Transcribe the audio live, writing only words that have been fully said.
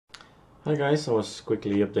Hi guys, I was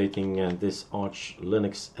quickly updating this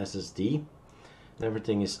ArcoLinux SSD.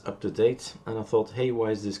 Everything is up to date, and I thought, hey,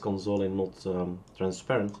 why is this console not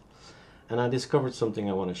transparent? And I discovered something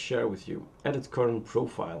I want to share with you. Edit current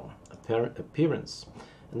profile, appearance,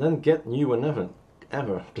 and then get new whenever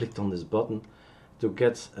ever. Clicked on this button to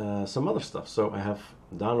get some other stuff. So I have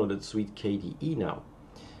downloaded Suite KDE now,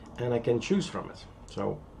 and I can choose from it.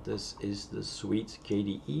 So this is the Suite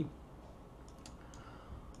KDE.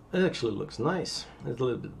 It actually looks nice. It's a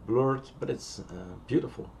little bit blurred, but it's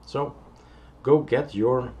beautiful. So go get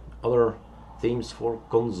your other themes for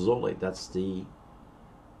console. That's the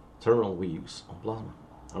terminal we use on Plasma.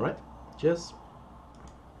 Alright, cheers.